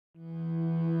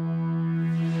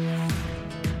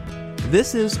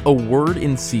This is A Word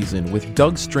in Season with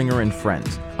Doug Stringer and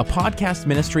Friends, a podcast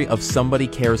ministry of Somebody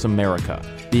Cares America,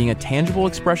 being a tangible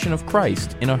expression of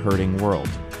Christ in a hurting world.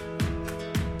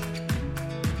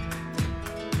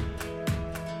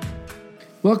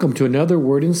 Welcome to another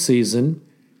Word in Season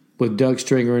with Doug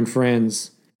Stringer and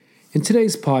Friends. In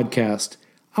today's podcast,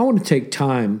 I want to take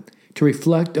time to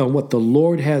reflect on what the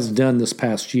Lord has done this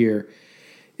past year.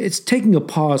 It's taking a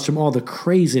pause from all the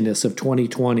craziness of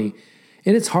 2020,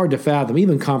 and it's hard to fathom,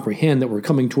 even comprehend, that we're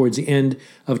coming towards the end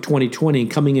of 2020 and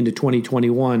coming into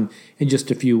 2021 in just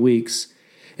a few weeks.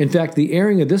 In fact, the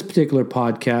airing of this particular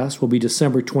podcast will be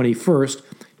December 21st,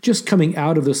 just coming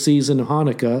out of the season of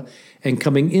Hanukkah and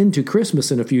coming into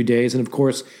Christmas in a few days, and of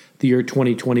course, the year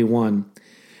 2021.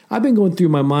 I've been going through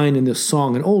my mind in this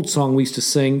song, an old song we used to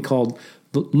sing called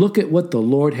Look at What the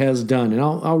Lord Has Done, and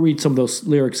I'll read some of those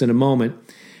lyrics in a moment.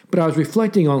 But I was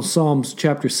reflecting on Psalms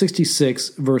chapter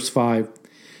 66, verse 5.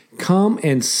 Come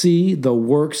and see the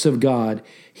works of God.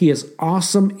 He is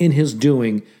awesome in his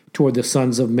doing toward the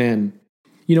sons of men.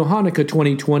 You know, Hanukkah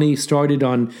 2020 started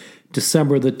on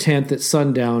December the 10th at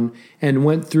sundown and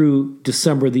went through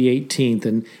December the 18th.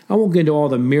 And I won't get into all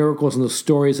the miracles and the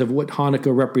stories of what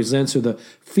Hanukkah represents or the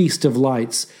Feast of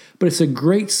Lights, but it's a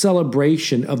great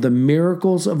celebration of the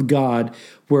miracles of God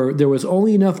where there was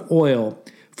only enough oil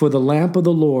for the lamp of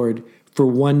the Lord for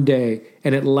one day,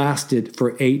 and it lasted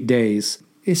for 8 days.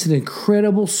 It's an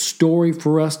incredible story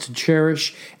for us to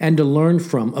cherish and to learn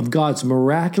from of God's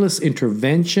miraculous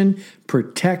intervention,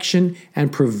 protection,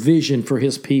 and provision for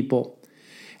his people.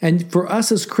 And for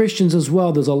us as Christians as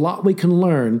well, there's a lot we can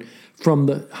learn from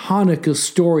the Hanukkah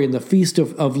story and the Feast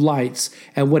of Lights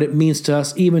and what it means to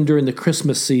us even during the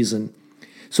Christmas season.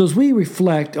 So as we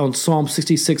reflect on Psalm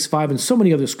 66:5 and so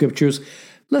many other scriptures,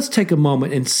 let's take a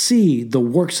moment and see the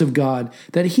works of God,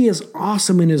 that he is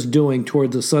awesome in his doing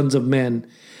toward the sons of men.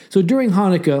 So during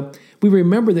Hanukkah, we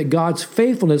remember that God's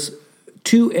faithfulness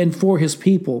to and for his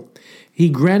people. He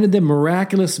granted them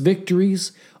miraculous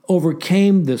victories,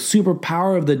 overcame the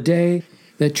superpower of the day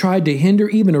that tried to hinder,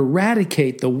 even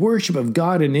eradicate the worship of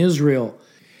God in Israel.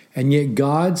 And yet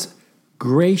God's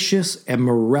gracious and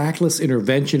miraculous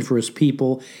intervention for his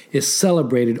people is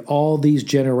celebrated all these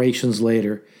generations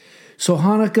later. So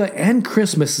Hanukkah and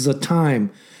Christmas is a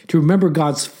time to remember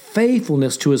God's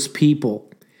faithfulness to his people.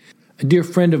 A dear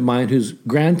friend of mine whose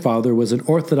grandfather was an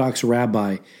Orthodox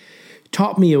rabbi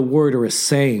taught me a word or a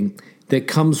saying that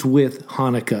comes with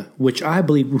Hanukkah, which I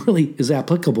believe really is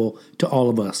applicable to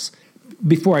all of us.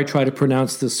 Before I try to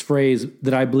pronounce this phrase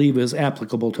that I believe is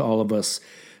applicable to all of us,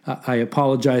 I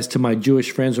apologize to my Jewish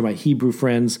friends or my Hebrew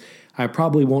friends. I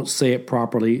probably won't say it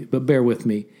properly, but bear with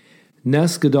me.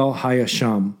 Nes Gadol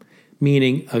Hayasham,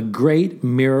 meaning a great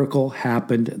miracle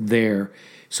happened there.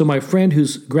 So my friend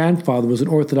whose grandfather was an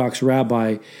Orthodox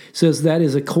rabbi says that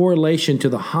is a correlation to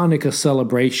the Hanukkah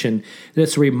celebration.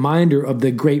 That's a reminder of the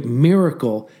great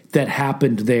miracle that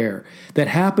happened there, that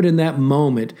happened in that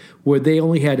moment where they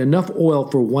only had enough oil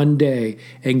for one day,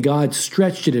 and God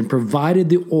stretched it and provided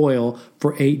the oil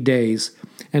for 8 days.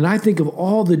 And I think of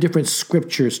all the different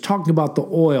scriptures talking about the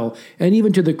oil, and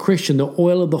even to the Christian, the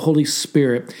oil of the Holy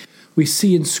Spirit. We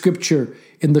see in Scripture,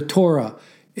 in the Torah,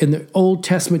 in the Old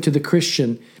Testament to the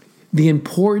Christian, the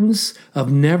importance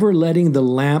of never letting the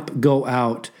lamp go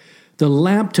out. The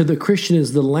lamp to the Christian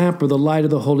is the lamp or the light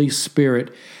of the Holy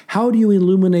Spirit. How do you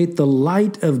illuminate the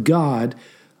light of God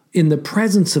in the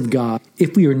presence of God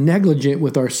if we are negligent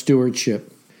with our stewardship?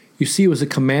 You see, it was a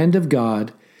command of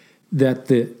God that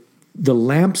the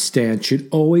lampstand should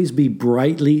always be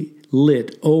brightly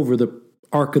lit over the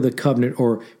Ark of the Covenant,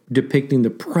 or depicting the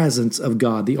presence of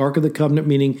God. The Ark of the Covenant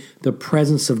meaning the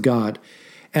presence of God.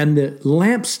 And the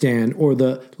lampstand or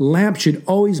the lamp should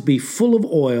always be full of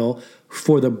oil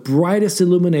for the brightest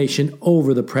illumination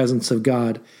over the presence of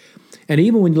God. And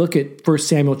even when you look at 1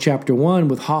 Samuel chapter 1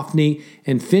 with Hophni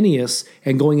and Phinehas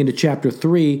and going into chapter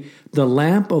 3, the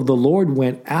lamp of the Lord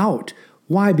went out.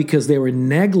 Why? Because they were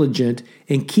negligent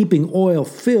in keeping oil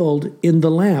filled in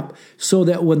the lamp, so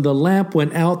that when the lamp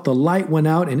went out, the light went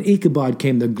out, and Ichabod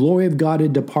came, the glory of God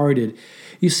had departed.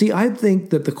 You see, I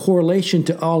think that the correlation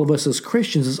to all of us as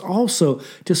Christians is also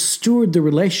to steward the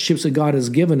relationships that God has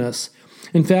given us.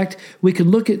 In fact, we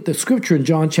can look at the scripture in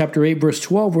John chapter 8, verse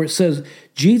 12, where it says,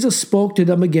 Jesus spoke to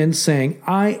them again, saying,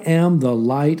 I am the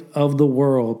light of the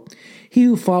world. He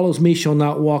who follows me shall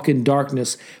not walk in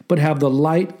darkness, but have the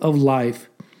light of life.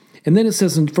 And then it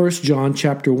says in 1 John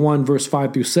chapter 1, verse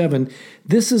 5 through 7,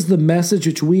 this is the message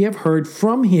which we have heard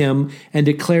from him and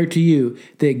declare to you,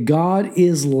 that God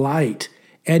is light,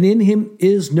 and in him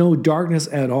is no darkness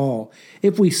at all.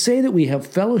 If we say that we have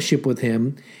fellowship with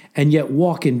him and yet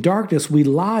walk in darkness, we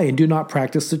lie and do not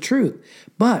practice the truth.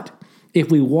 But if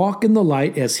we walk in the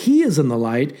light as he is in the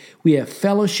light, we have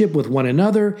fellowship with one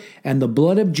another, and the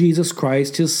blood of Jesus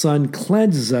Christ, his Son,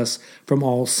 cleanses us from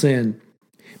all sin.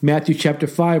 Matthew chapter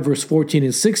 5, verse 14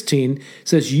 and 16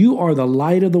 says, "You are the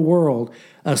light of the world.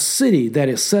 A city that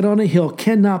is set on a hill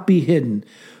cannot be hidden.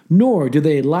 Nor do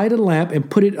they light a lamp and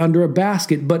put it under a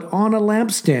basket, but on a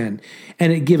lampstand,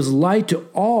 and it gives light to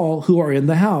all who are in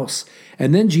the house."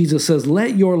 And then Jesus says,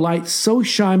 "Let your light so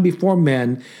shine before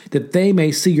men that they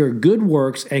may see your good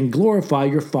works and glorify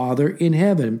your Father in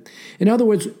heaven." In other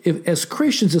words, as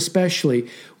Christians especially,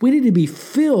 we need to be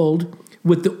filled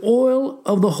with the oil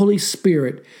of the Holy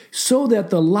Spirit so that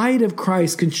the light of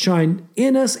Christ can shine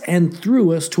in us and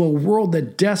through us to a world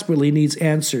that desperately needs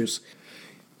answers.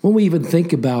 When we even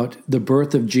think about the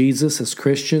birth of Jesus as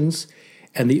Christians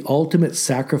and the ultimate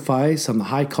sacrifice on the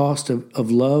high cost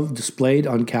of love displayed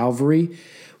on Calvary,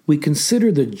 we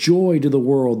consider the joy to the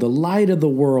world, the light of the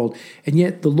world, and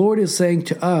yet the Lord is saying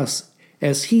to us,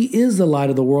 as he is the light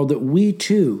of the world, that we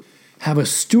too have a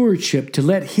stewardship to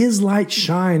let his light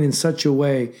shine in such a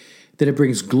way that it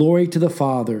brings glory to the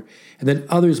Father, and that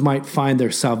others might find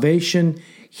their salvation,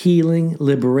 healing,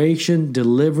 liberation,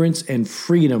 deliverance, and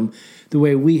freedom the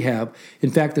way we have. In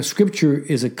fact, the scripture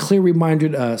is a clear reminder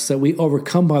to us that we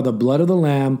overcome by the blood of the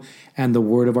Lamb and the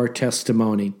word of our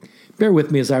testimony. Bear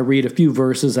with me as I read a few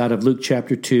verses out of Luke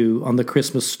chapter 2 on the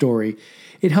Christmas story.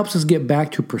 It helps us get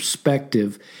back to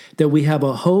perspective that we have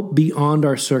a hope beyond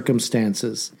our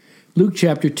circumstances. Luke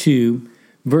chapter 2,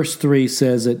 verse 3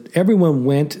 says that everyone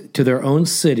went to their own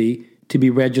city to be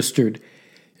registered.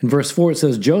 In verse 4 it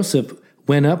says, "Joseph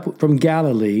went up from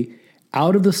Galilee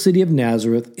out of the city of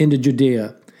Nazareth into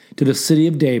Judea, to the city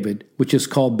of David, which is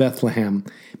called Bethlehem,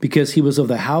 because he was of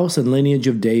the house and lineage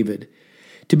of David,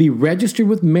 to be registered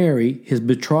with Mary, his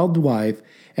betrothed wife,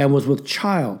 and was with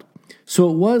child. So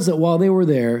it was that while they were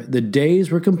there, the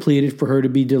days were completed for her to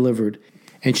be delivered.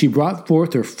 And she brought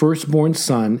forth her firstborn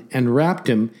son, and wrapped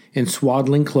him in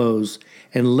swaddling clothes,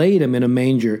 and laid him in a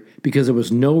manger, because there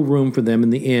was no room for them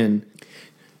in the inn.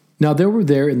 Now there were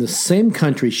there in the same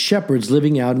country shepherds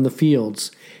living out in the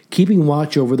fields, keeping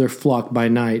watch over their flock by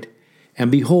night. And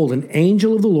behold, an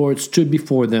angel of the Lord stood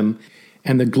before them,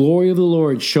 and the glory of the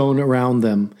Lord shone around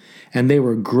them, and they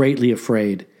were greatly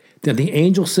afraid. Then the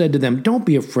angel said to them, "Don't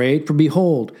be afraid, for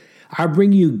behold, I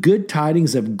bring you good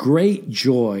tidings of great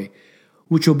joy,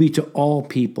 which will be to all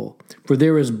people. For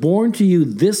there is born to you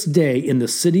this day in the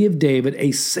city of David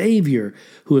a Savior,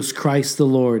 who is Christ the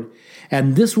Lord.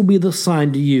 And this will be the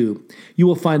sign to you. You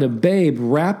will find a babe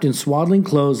wrapped in swaddling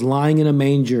clothes lying in a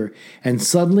manger." And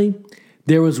suddenly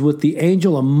there was with the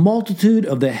angel a multitude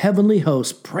of the heavenly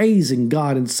hosts praising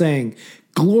God and saying,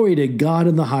 "Glory to God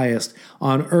in the highest,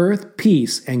 on earth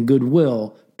peace and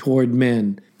goodwill toward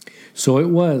men." So it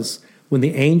was, when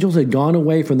the angels had gone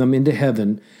away from them into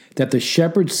heaven, that the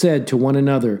shepherds said to one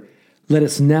another, "Let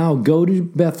us now go to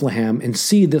Bethlehem and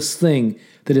see this thing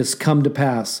that has come to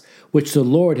pass, which the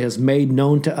Lord has made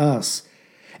known to us."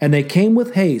 And they came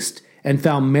with haste and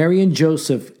found Mary and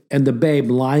Joseph and the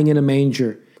babe lying in a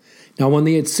manger. Now when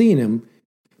they had seen him,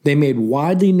 they made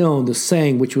widely known the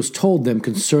saying which was told them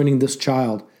concerning this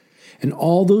child. And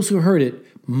all those who heard it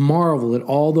marveled at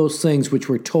all those things which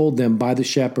were told them by the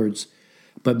shepherds.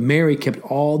 But Mary kept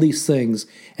all these things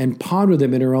and pondered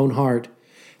them in her own heart.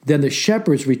 Then the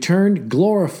shepherds returned,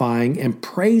 glorifying and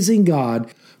praising God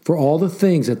for all the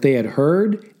things that they had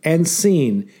heard and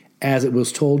seen as it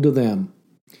was told to them.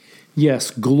 Yes,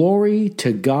 glory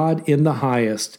to God in the highest,